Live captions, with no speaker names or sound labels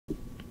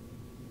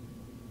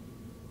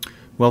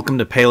Welcome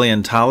to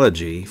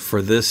paleontology. For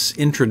this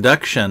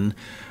introduction,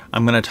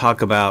 I'm going to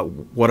talk about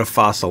what a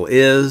fossil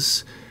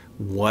is,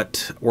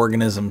 what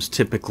organisms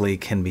typically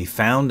can be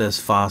found as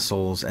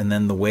fossils, and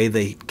then the way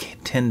they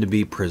tend to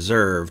be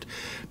preserved.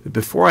 But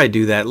before I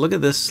do that, look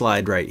at this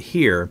slide right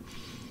here.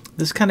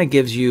 This kind of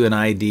gives you an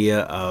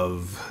idea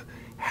of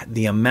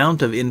the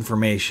amount of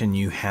information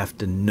you have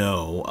to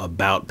know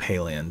about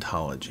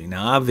paleontology.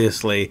 Now,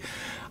 obviously,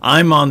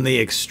 I'm on the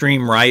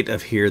extreme right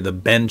of here, the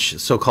bench,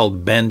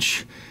 so-called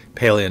bench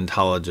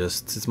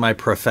paleontologists. It's my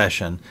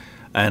profession.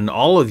 And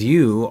all of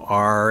you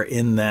are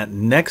in that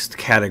next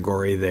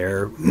category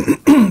there.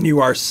 You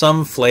are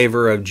some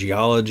flavor of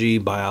geology,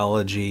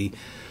 biology,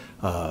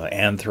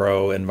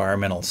 anthro,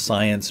 environmental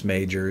science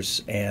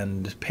majors,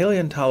 and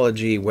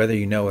paleontology, whether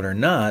you know it or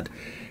not,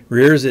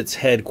 rears its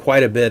head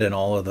quite a bit in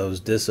all of those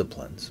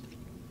disciplines.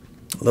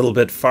 A little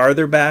bit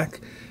farther back,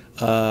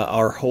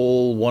 our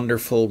whole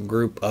wonderful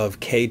group of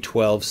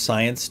K-12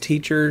 science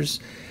teachers,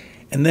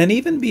 and then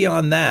even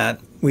beyond that,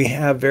 we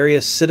have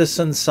various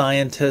citizen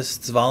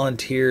scientists,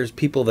 volunteers,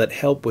 people that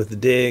help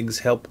with digs,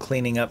 help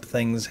cleaning up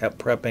things, help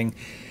prepping.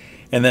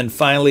 And then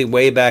finally,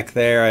 way back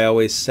there, I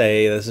always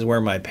say, this is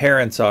where my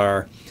parents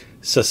are,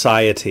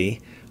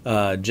 society.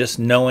 Just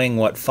knowing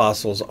what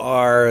fossils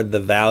are, the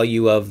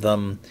value of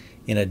them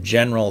in a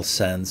general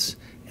sense,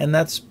 and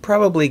that's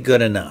probably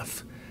good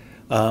enough.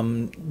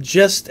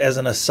 Just as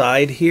an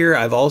aside here,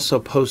 I've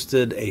also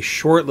posted a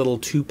short little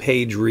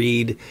 2-page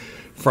read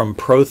from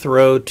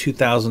Prothero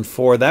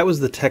 2004. That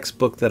was the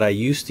textbook that I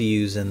used to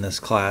use in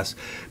this class,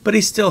 but he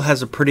still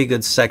has a pretty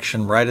good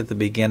section right at the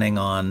beginning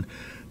on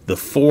the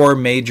 4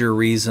 major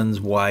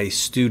reasons why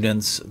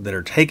students that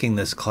are taking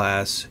this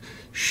class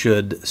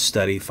should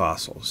study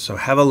fossils. So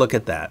have a look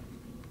at that.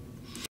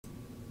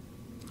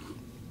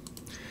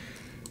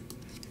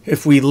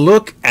 If we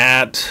look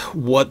at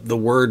what the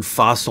word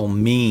fossil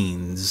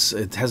means,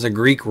 it has a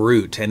Greek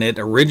root, and it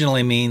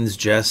originally means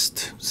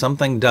just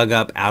something dug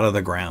up out of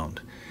the ground.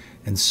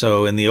 And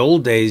so in the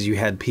old days, you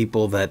had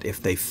people that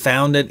if they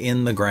found it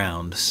in the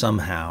ground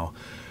somehow,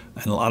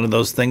 and a lot of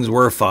those things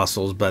were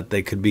fossils, but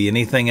they could be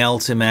anything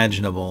else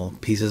imaginable,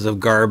 pieces of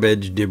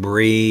garbage,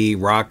 debris,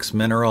 rocks,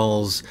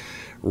 minerals,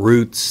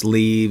 roots,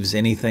 leaves,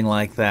 anything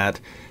like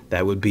that,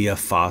 that would be a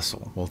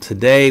fossil. Well,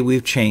 today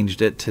we've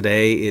changed it.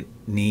 Today it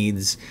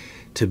needs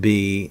to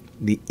be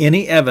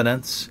any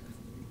evidence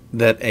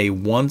that a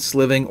once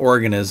living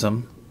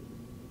organism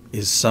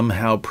is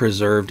somehow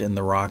preserved in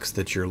the rocks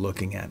that you're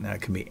looking at. Now,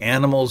 it can be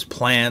animals,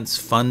 plants,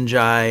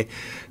 fungi,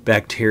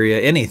 bacteria,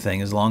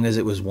 anything, as long as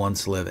it was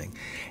once living.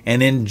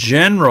 And in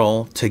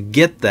general, to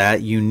get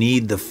that, you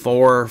need the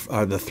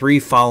 3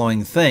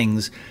 following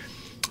things.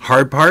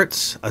 Hard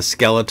parts, a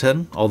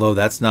skeleton, although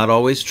that's not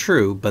always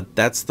true, but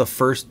that's the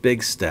first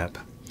big step.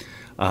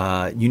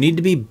 You need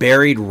to be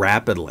buried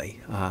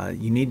rapidly.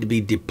 You need to be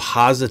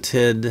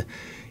deposited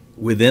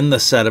within the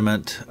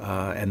sediment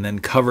and then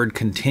covered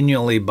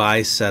continually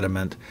by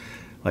sediment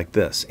like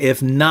this.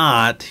 If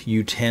not,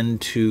 you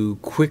tend to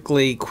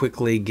quickly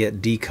get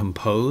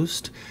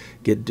decomposed,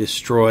 get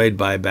destroyed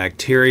by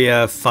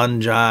bacteria,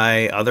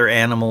 fungi, other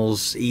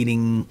animals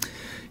eating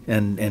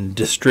and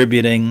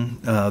distributing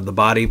the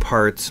body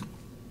parts,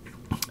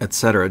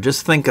 etc.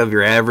 Just think of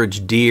your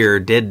average deer,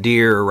 dead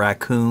deer or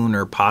raccoon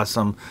or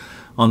possum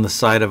on the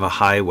side of a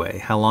highway.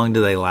 How long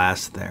do they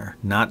last there?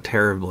 Not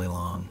terribly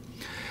long.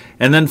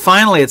 And then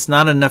finally, it's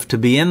not enough to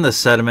be in the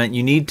sediment.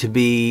 You need to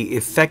be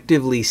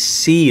effectively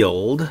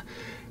sealed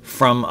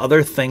from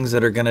other things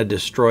that are going to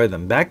destroy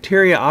them.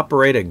 Bacteria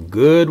operate a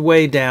good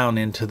way down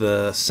into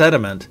the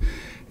sediment,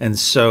 and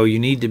so you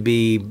need to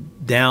be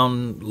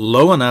down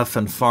low enough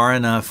and far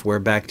enough where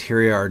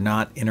bacteria are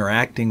not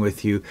interacting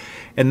with you.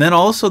 And then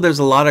also there's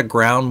a lot of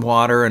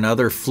groundwater and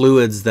other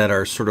fluids that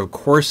are sort of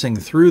coursing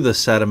through the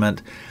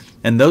sediment,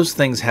 and those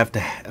things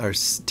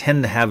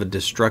tend to have a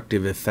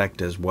destructive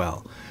effect as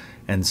well.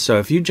 And so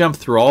if you jump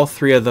through all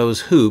 3 of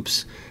those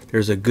hoops,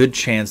 there's a good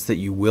chance that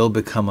you will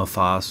become a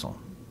fossil.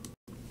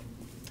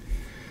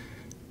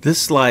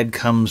 This slide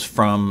comes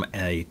from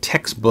a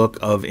textbook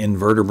of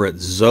invertebrate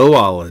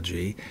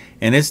zoology,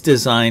 and it's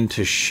designed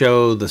to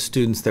show the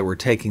students that were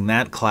taking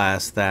that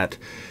class that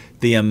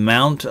the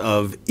amount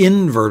of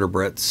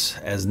invertebrates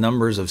as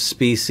numbers of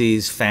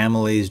species,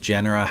 families,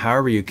 genera,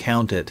 however you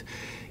count it,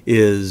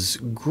 is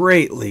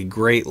greatly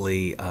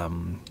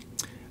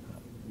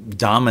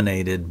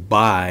dominated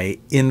by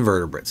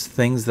invertebrates,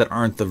 things that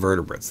aren't the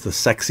vertebrates, the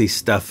sexy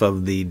stuff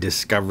of the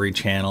Discovery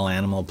Channel,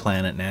 Animal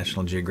Planet,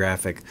 National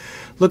Geographic.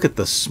 Look at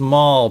the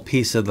small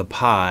piece of the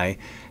pie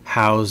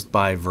housed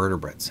by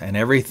vertebrates, and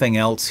everything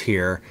else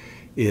here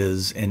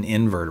is an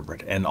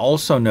invertebrate. And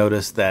also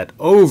notice that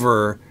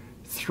over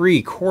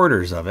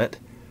 3/4 of it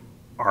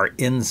are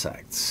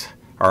insects,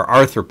 or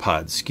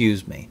arthropods,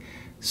 excuse me.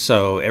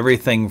 So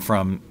everything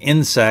from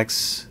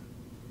insects,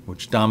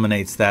 which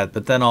dominates that,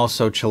 but then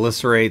also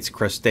chelicerates,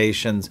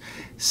 crustaceans,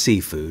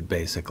 seafood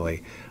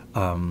basically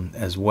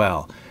as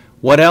well.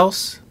 What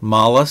else?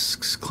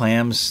 Mollusks,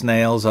 clams,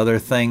 snails, other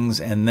things,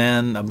 and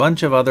then a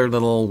bunch of other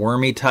little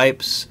wormy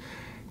types,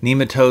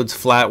 nematodes,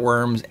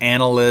 flatworms,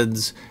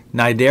 annelids.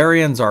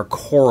 Cnidarians are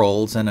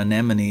corals and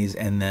anemones,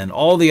 and then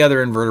all the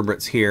other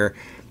invertebrates here,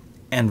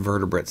 and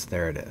vertebrates,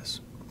 there it is.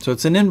 So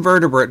it's an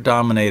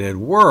invertebrate-dominated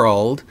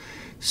world,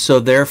 so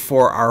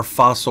therefore our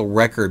fossil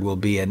record will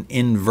be an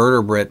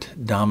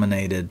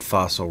invertebrate-dominated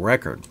fossil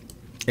record.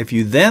 If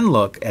you then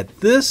look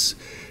at this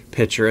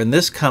picture, and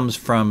this comes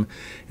from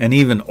an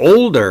even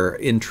older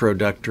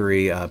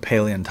introductory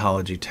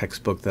paleontology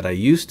textbook that I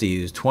used to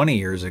use 20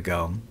 years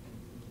ago,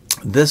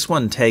 this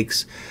one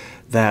takes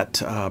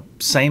that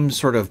same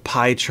sort of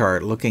pie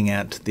chart looking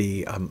at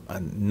the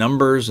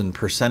numbers and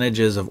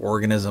percentages of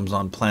organisms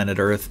on planet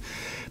Earth,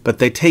 but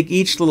they take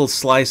each little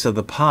slice of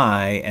the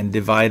pie and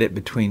divide it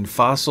between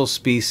fossil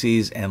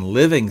species and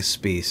living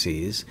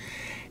species.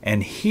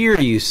 And here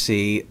you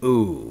see,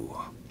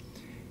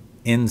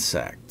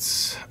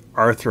 insects,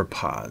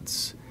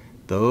 arthropods,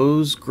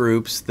 those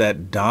groups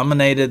that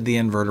dominated the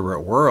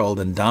invertebrate world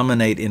and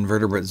dominate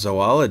invertebrate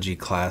zoology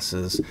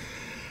classes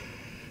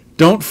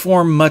don't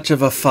form much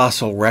of a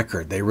fossil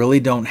record. They really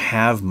don't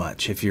have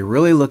much. If you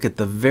really look at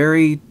the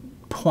very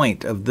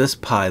point of this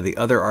pie, the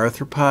other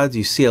arthropods,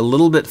 you see a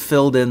little bit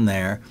filled in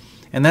there,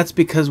 and that's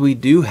because we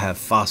do have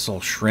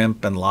fossil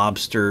shrimp and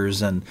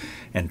lobsters and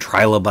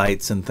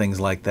trilobites and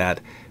things like that,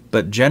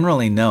 but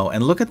generally no.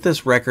 And look at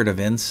this record of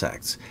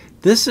insects.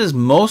 This is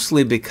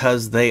mostly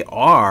because they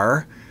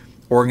are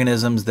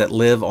organisms that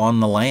live on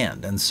the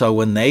land, and so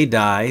when they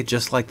die,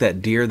 just like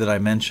that deer that I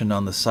mentioned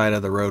on the side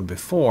of the road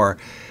before,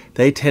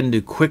 they tend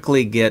to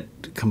quickly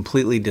get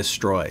completely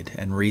destroyed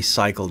and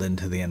recycled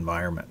into the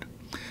environment.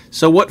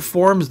 So what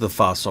forms the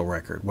fossil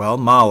record? Well,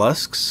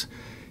 mollusks,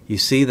 you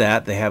see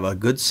that. They have a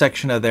good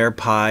section of their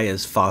pie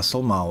is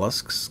fossil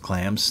mollusks,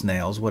 clams,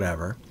 snails,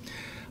 whatever.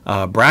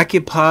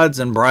 Brachiopods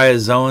and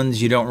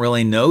bryozoans, you don't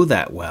really know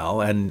that well,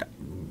 and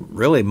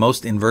really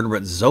most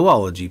invertebrate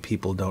zoology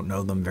people don't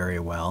know them very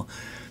well.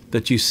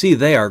 But you see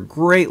they are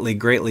greatly,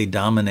 greatly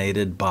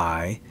dominated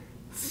by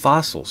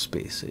fossil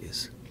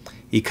species.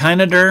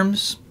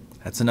 Echinoderms,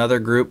 that's another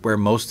group where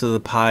most of the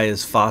pie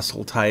is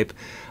fossil type.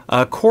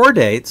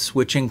 Chordates,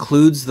 which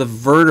includes the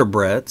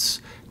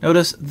vertebrates,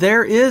 notice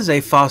there is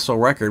a fossil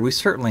record. We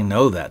certainly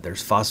know that.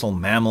 There's fossil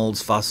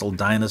mammals, fossil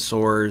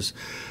dinosaurs,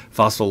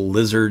 fossil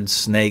lizards,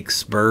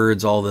 snakes,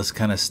 birds, all this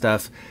kind of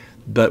stuff.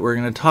 But we're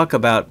going to talk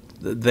about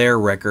their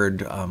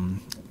record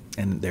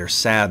and their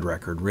sad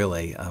record,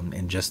 really,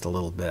 in just a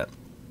little bit.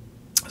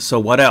 So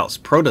what else?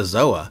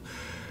 Protozoa.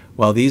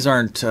 Well, these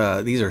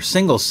are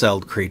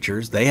single-celled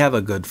creatures. They have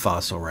a good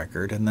fossil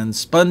record. And then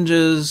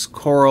sponges,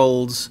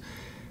 corals,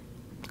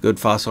 good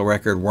fossil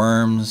record.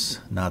 Worms,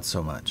 not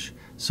so much.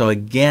 So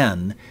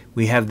again,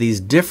 we have these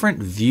different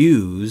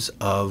views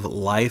of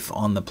life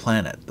on the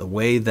planet. The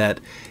way that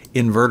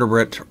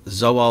invertebrate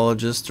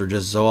zoologists or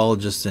just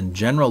zoologists in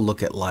general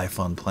look at life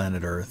on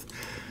planet Earth.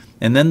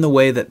 And then the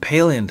way that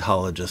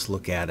paleontologists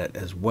look at it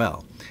as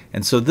well.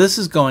 And so this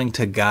is going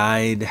to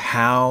guide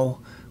how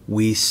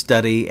we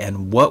study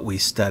and what we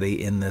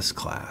study in this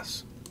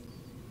class.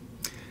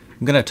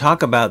 I'm going to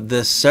talk about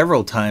this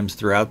several times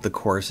throughout the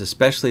course,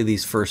 especially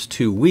these first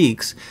 2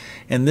 weeks,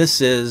 and this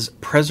is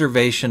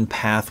preservation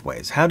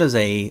pathways. How does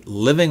a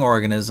living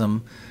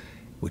organism,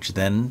 which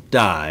then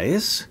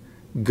dies,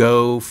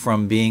 go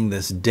from being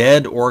this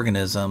dead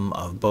organism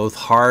of both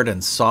hard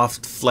and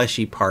soft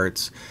fleshy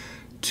parts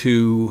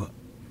to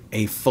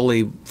a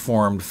fully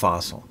formed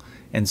fossil?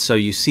 And so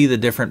you see the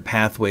different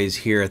pathways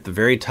here. At the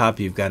very top,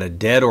 you've got a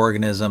dead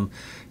organism.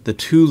 The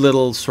two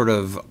little sort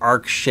of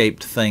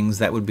arc-shaped things,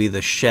 that would be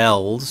the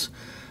shells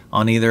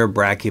on either a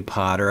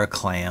brachiopod or a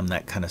clam,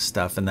 that kind of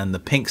stuff. And then the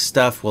pink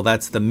stuff, well,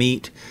 that's the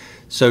meat.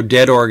 So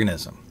dead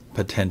organism,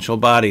 potential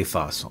body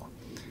fossil.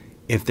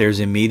 If there's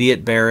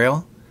immediate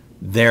burial,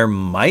 there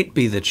might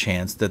be the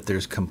chance that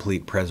there's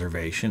complete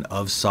preservation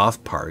of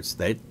soft parts.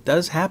 That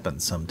does happen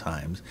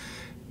sometimes.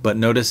 But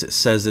notice it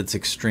says it's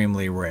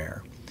extremely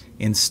rare.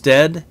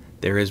 Instead,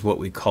 there is what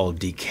we call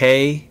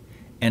decay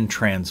and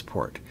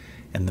transport.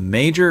 And the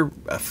major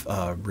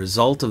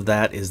result of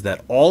that is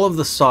that all of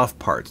the soft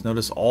parts,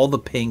 notice all the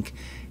pink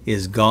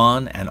is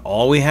gone, and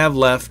all we have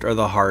left are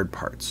the hard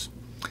parts.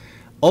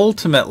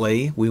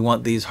 Ultimately, we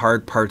want these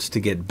hard parts to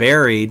get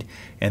buried,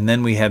 and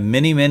then we have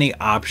many, many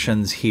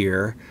options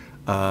here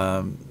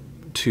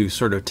to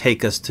sort of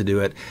take us to do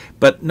it.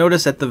 But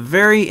notice at the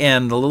very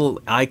end, the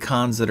little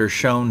icons that are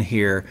shown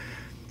here,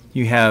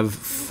 you have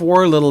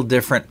 4 little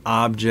different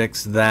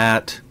objects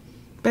that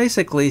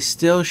basically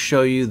still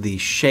show you the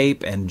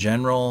shape and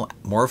general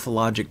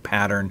morphologic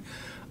pattern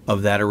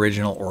of that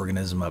original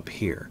organism up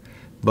here.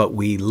 But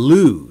we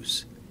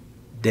lose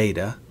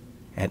data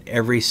at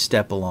every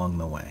step along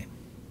the way.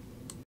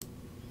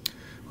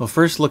 Well,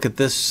 first look at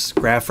this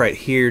graph right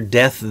here,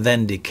 death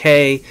then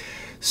decay.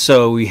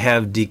 So we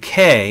have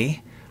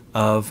decay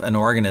of an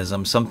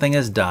organism, something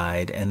has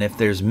died, and if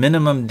there's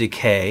minimum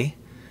decay,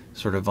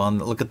 sort of on,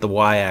 look at the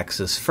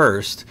y-axis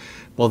first,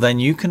 well then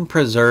you can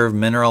preserve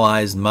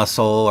mineralized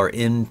muscle or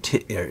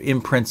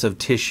imprints of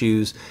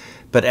tissues,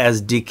 but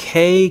as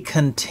decay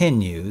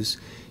continues,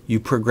 you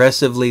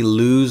progressively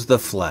lose the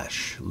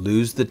flesh,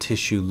 lose the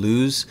tissue,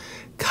 lose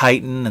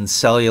chitin and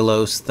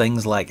cellulose,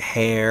 things like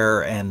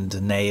hair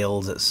and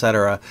nails,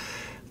 etc.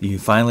 You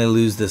finally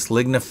lose this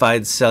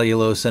lignified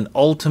cellulose, and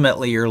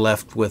ultimately you're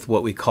left with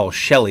what we call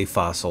shelly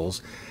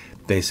fossils,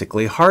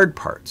 basically hard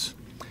parts.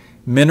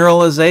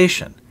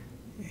 Mineralization.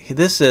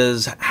 This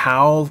is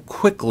how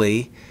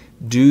quickly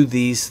do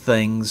these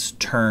things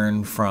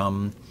turn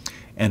from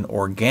an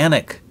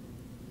organic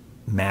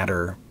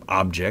matter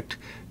object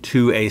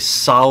to a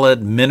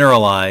solid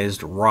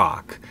mineralized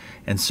rock.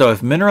 And so if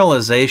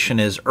mineralization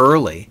is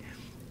early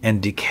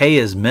and decay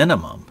is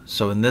minimum,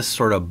 so in this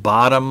sort of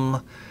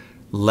bottom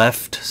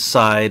left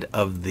side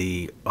of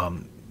the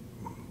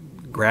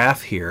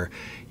graph here,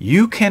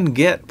 you can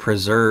get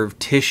preserved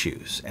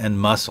tissues and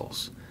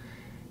muscles.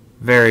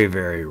 Very,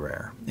 very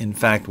rare. In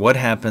fact, what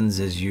happens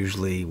is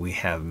usually we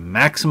have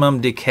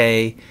maximum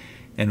decay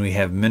and we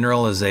have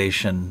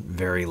mineralization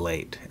very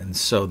late. And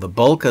so the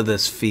bulk of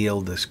this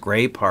field, this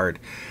gray part,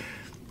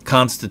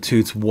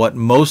 constitutes what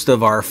most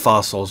of our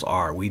fossils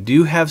are. We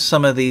do have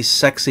some of these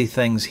sexy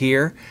things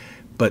here,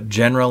 but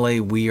generally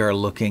we are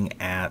looking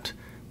at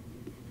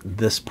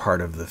this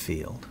part of the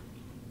field.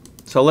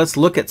 So let's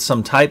look at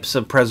some types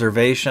of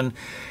preservation.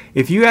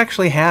 If you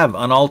actually have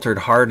unaltered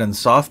hard and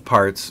soft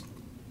parts,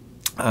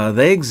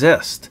 they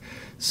exist.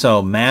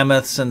 So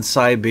mammoths in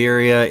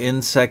Siberia,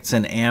 insects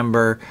in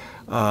amber,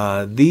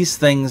 these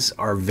things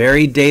are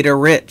very data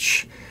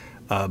rich,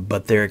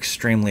 but they're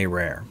extremely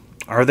rare.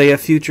 Are they a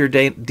future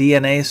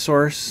DNA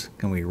source?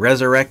 Can we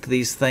resurrect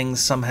these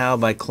things somehow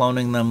by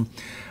cloning them?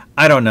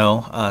 I don't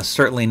know.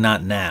 Certainly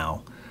not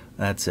now.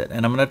 That's it.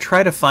 And I'm going to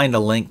try to find a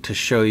link to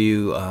show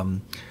you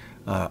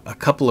a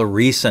couple of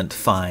recent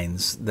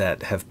finds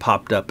that have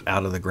popped up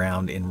out of the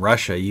ground in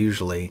Russia,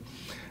 usually,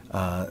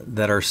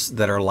 that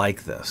are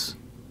like this.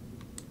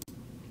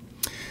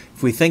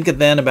 If we think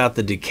then about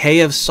the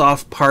decay of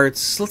soft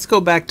parts, let's go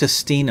back to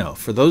Steno.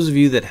 For those of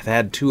you that have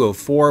had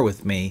 204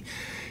 with me,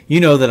 you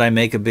know that I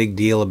make a big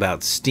deal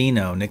about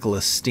Steno,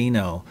 Nicholas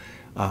Steno,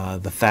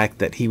 the fact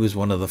that he was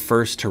one of the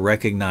first to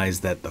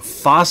recognize that the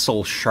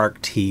fossil shark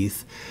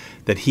teeth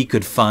that he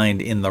could find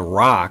in the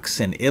rocks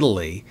in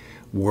Italy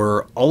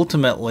were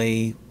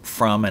ultimately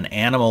from an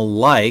animal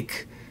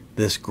like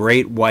this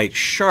great white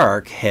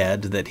shark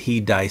head that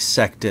he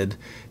dissected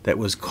that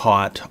was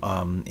caught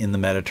in the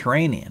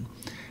Mediterranean.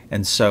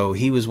 And so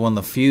he was one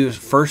of the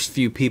first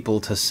few people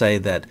to say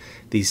that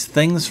these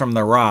things from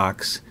the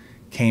rocks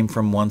came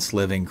from once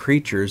living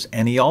creatures.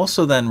 And he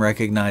also then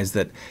recognized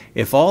that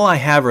if all I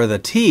have are the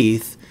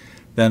teeth,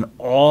 then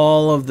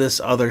all of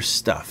this other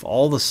stuff,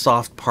 all the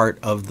soft part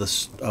of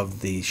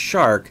the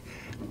shark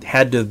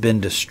had to have been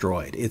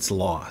destroyed. It's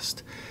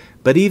lost.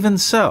 But even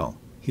so,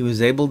 he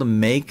was able to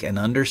make and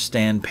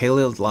understand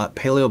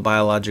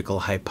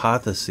paleobiological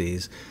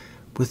hypotheses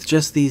with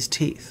just these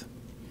teeth.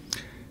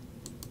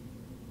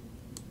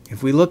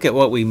 If we look at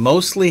what we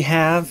mostly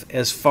have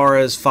as far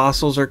as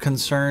fossils are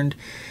concerned,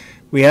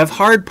 we have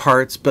hard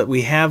parts, but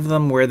we have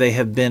them where they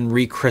have been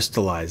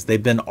recrystallized.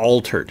 They've been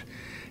altered.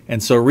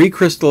 And so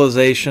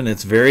recrystallization,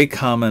 it's very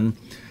common.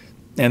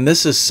 And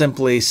this is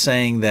simply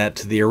saying that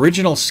the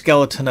original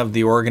skeleton of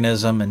the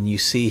organism, and you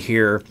see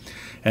here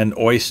an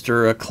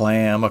oyster, a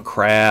clam, a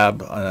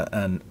crab,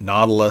 a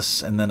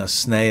nautilus, and then a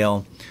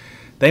snail,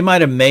 they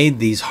might have made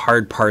these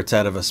hard parts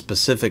out of a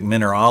specific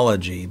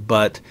mineralogy,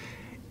 but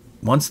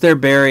once they're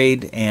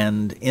buried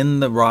and in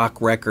the rock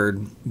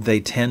record,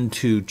 they tend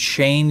to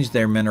change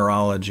their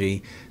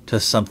mineralogy to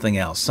something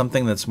else,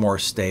 something that's more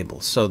stable.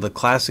 So the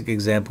classic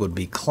example would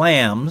be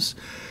clams.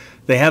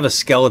 They have a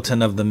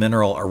skeleton of the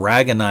mineral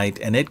aragonite,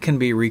 and it can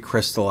be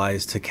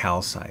recrystallized to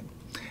calcite.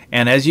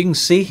 And as you can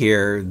see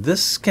here,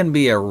 this can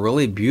be a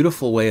really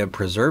beautiful way of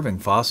preserving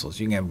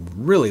fossils. You can have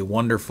really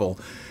wonderful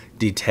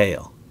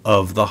detail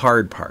of the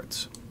hard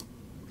parts.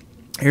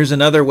 Here's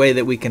another way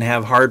that we can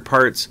have hard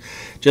parts,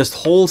 just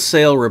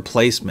wholesale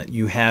replacement.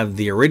 You have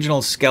the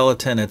original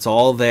skeleton, it's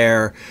all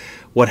there.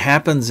 What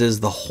happens is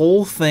the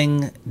whole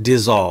thing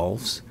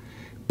dissolves,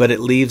 but it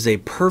leaves a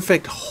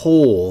perfect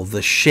hole,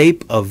 the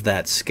shape of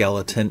that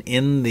skeleton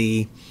in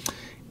the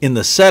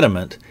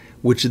sediment,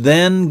 which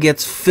then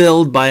gets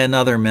filled by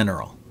another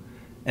mineral.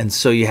 And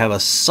so you have a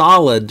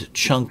solid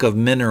chunk of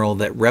mineral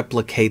that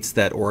replicates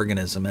that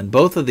organism. And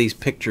both of these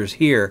pictures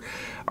here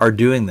are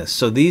doing this.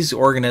 So these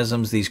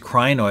organisms, these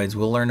crinoids,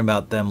 we'll learn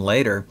about them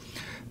later,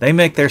 they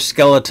make their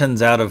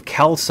skeletons out of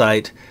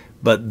calcite,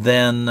 but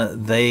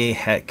then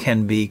they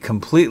can be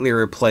completely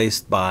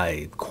replaced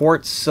by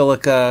quartz,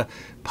 silica,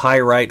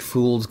 pyrite,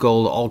 fool's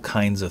gold, all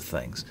kinds of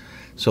things.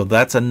 So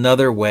that's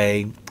another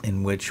way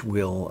in which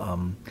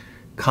we'll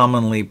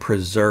commonly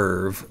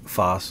preserve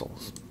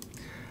fossils.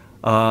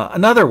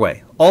 Another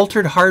way,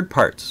 altered hard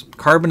parts,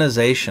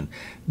 carbonization.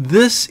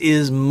 This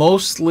is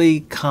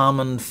mostly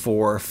common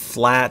for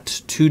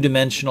flat,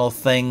 two-dimensional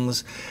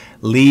things,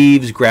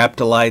 leaves,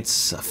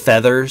 graptolites,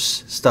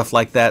 feathers, stuff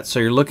like that. So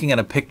you're looking at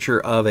a picture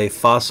of a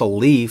fossil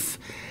leaf,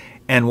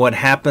 and what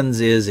happens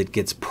is it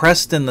gets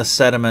pressed in the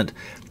sediment,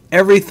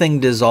 everything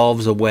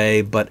dissolves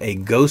away, but a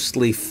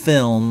ghostly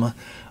film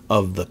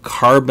of the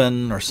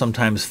carbon or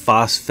sometimes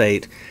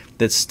phosphate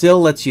that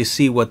still lets you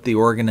see what the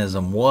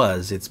organism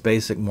was, its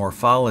basic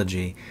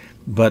morphology,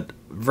 but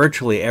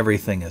virtually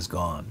everything is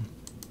gone.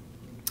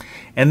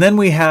 And then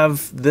we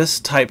have this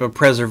type of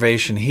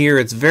preservation here.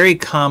 It's very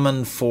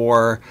common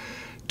for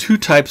two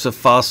types of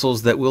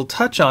fossils that we'll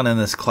touch on in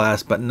this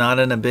class, but not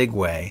in a big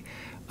way.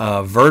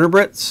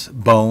 Vertebrates,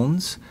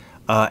 bones,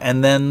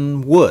 and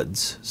then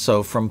woods,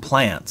 so from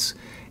plants.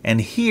 And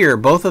here,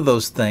 both of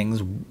those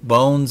things,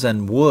 bones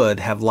and wood,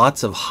 have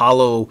lots of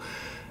hollow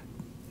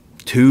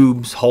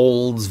tubes,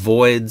 holes,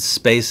 voids,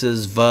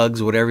 spaces,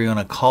 vugs, whatever you want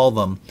to call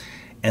them.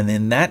 And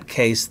in that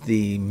case,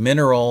 the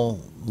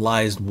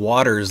mineralized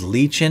waters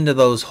leach into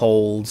those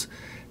holes,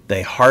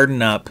 they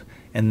harden up,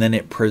 and then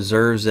it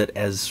preserves it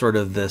as sort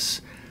of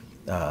this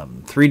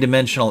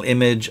three-dimensional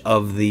image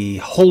of the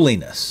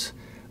holiness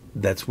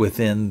that's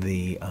within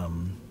the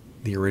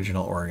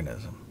original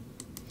organism.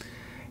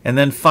 And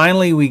then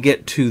finally we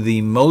get to the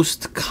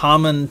most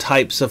common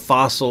types of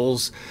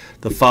fossils,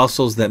 the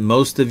fossils that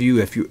most of you,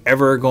 if you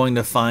ever are going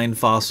to find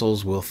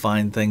fossils, will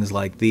find things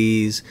like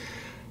these,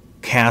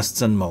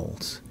 casts and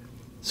molds.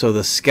 So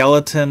the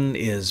skeleton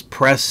is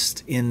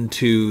pressed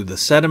into the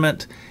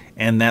sediment,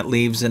 and that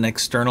leaves an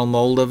external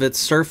mold of its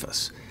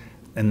surface.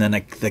 And then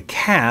the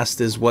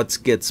cast is what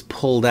gets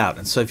pulled out.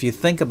 And so if you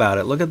think about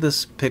it, look at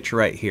this picture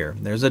right here.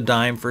 There's a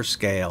dime for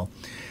scale.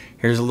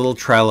 Here's a little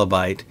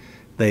trilobite.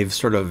 They've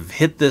sort of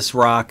hit this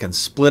rock and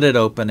split it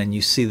open, and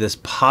you see this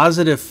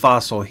positive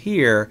fossil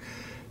here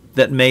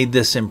that made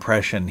this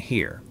impression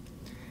here.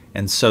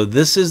 And so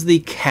this is the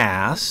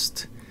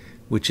cast,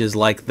 which is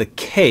like the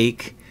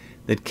cake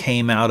that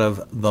came out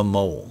of the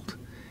mold.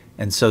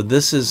 And so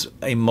this is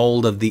a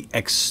mold of the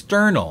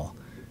external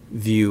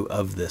view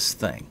of this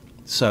thing.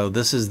 So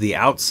this is the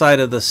outside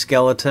of the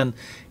skeleton,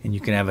 and you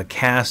can have a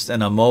cast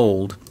and a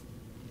mold.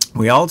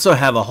 We also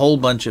have a whole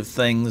bunch of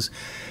things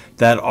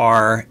that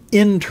are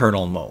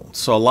internal molds.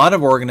 So a lot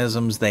of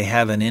organisms, they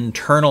have an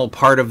internal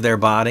part of their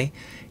body,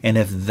 and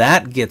if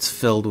that gets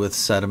filled with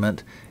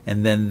sediment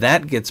and then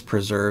that gets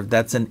preserved,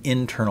 that's an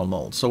internal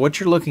mold. So what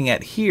you're looking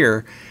at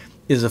here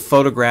is a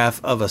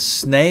photograph of a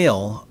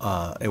snail.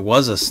 It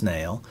was a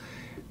snail.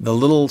 The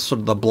little sort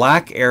of the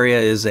black area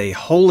is a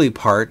holy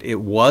part.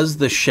 It was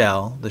the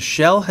shell. The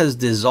shell has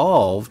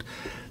dissolved,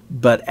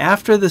 but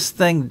after this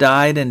thing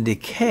died and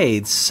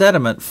decayed,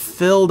 sediment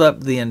filled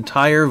up the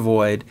entire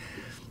void,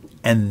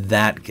 and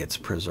that gets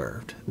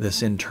preserved,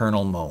 this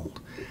internal mold.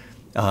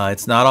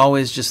 It's not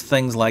always just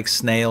things like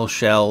snail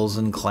shells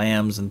and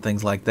clams and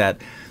things like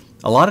that.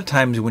 A lot of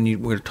times when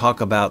we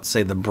talk about,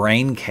 say, the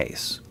brain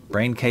case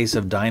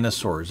of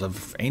dinosaurs,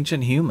 of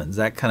ancient humans,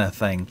 that kind of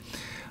thing,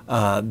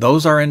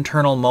 those are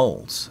internal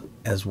molds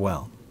as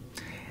well.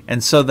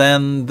 And so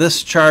then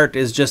this chart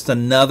is just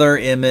another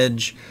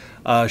image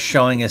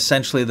showing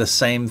essentially the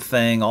same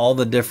thing, all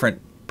the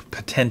different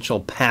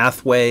potential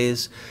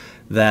pathways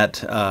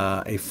that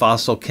a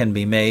fossil can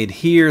be made.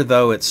 Here,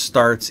 though, it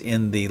starts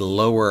in the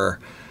lower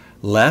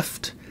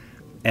left,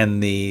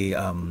 and the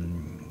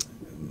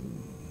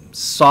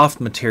soft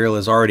material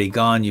is already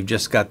gone. You've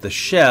just got the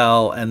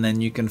shell, and then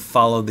you can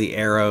follow the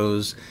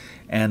arrows,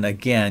 and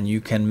again,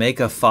 you can make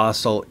a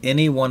fossil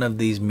any one of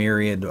these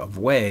myriad of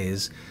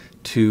ways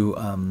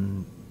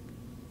to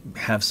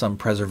have some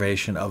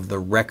preservation of the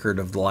record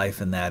of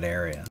life in that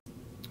area.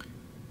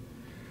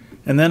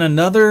 And then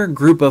another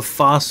group of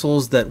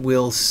fossils that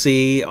we'll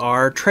see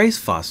are trace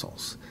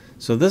fossils.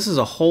 So this is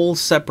a whole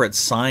separate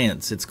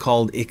science. It's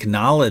called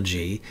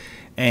ichnology,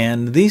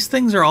 and these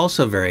things are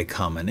also very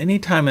common.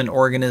 Anytime an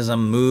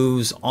organism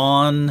moves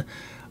on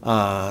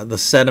the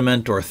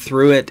sediment or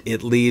through it,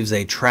 it leaves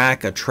a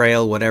track, a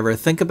trail, whatever.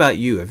 Think about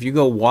you. If you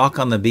go walk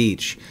on the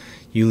beach,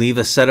 you leave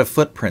a set of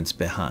footprints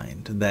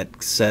behind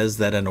that says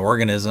that an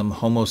organism,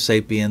 Homo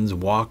sapiens,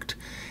 walked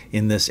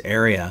in this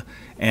area.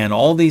 And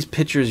all these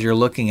pictures you're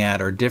looking at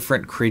are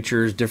different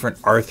creatures, different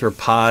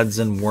arthropods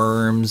and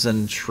worms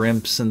and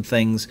shrimps and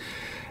things.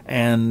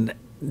 And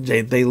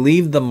they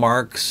leave the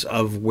marks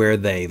of where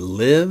they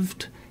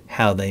lived,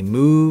 how they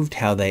moved,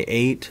 how they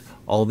ate,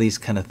 all these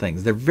kind of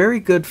things. They're very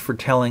good for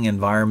telling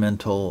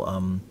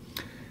environmental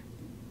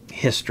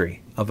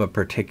history of a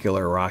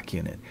particular rock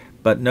unit.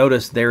 But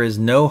notice there is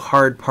no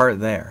hard part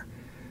there.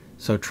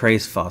 So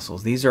trace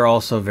fossils, these are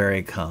also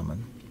very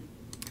common.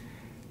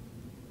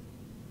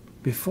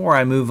 Before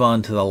I move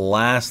on to the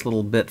last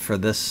little bit for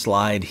this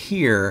slide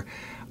here,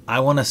 I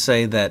want to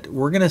say that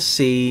we're going to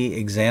see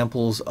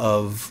examples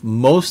of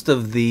most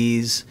of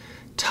these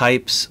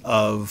types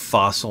of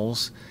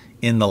fossils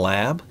in the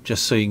lab,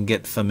 just so you can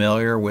get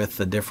familiar with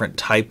the different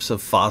types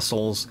of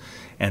fossils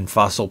and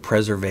fossil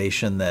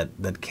preservation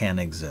that can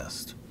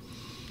exist.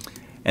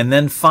 And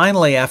then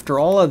finally, after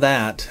all of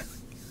that,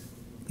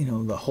 you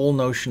know, the whole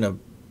notion of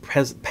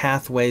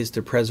pathways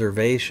to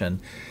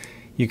preservation,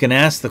 you can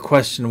ask the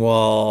question,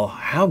 well,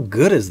 how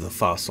good is the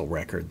fossil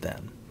record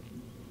then?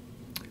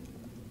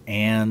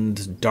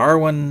 And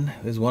Darwin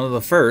is one of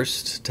the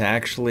first to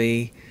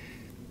actually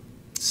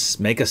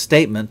make a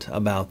statement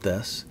about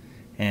this.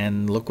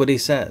 And look what he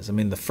says. I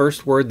mean, the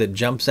first word that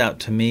jumps out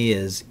to me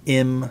is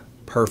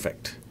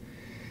imperfect.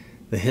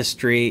 The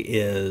history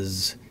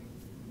is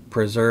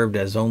preserved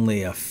as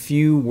only a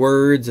few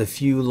words, a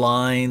few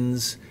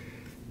lines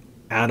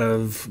out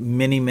of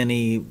many,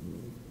 many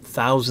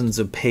thousands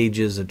of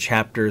pages of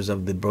chapters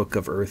of the book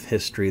of Earth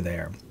history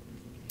there.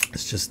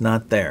 It's just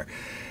not there.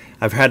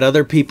 I've had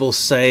other people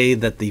say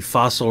that the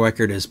fossil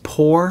record is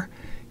poor,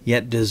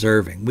 yet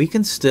deserving. We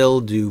can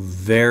still do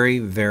very,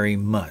 very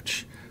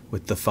much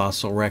with the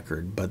fossil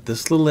record, but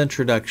this little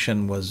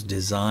introduction was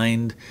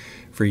designed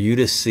for you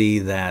to see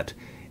that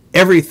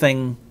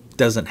everything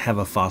doesn't have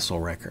a fossil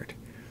record.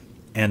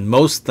 And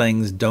most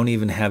things don't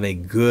even have a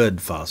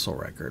good fossil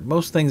record.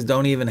 Most things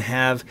don't even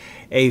have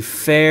a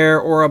fair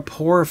or a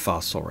poor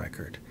fossil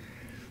record.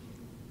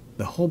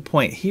 The whole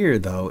point here,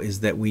 though, is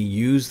that we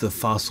use the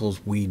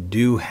fossils we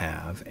do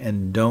have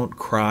and don't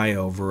cry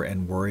over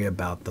and worry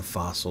about the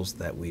fossils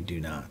that we do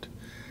not.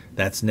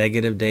 That's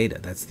negative data.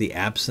 That's the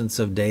absence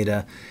of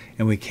data,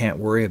 and we can't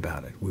worry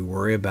about it. We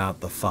worry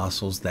about the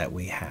fossils that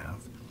we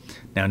have.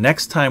 Now,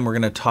 next time we're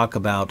going to talk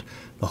about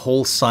the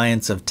whole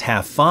science of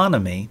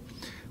taphonomy,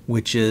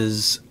 which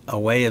is a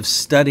way of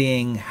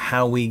studying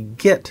how we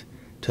get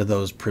to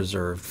those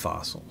preserved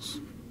fossils.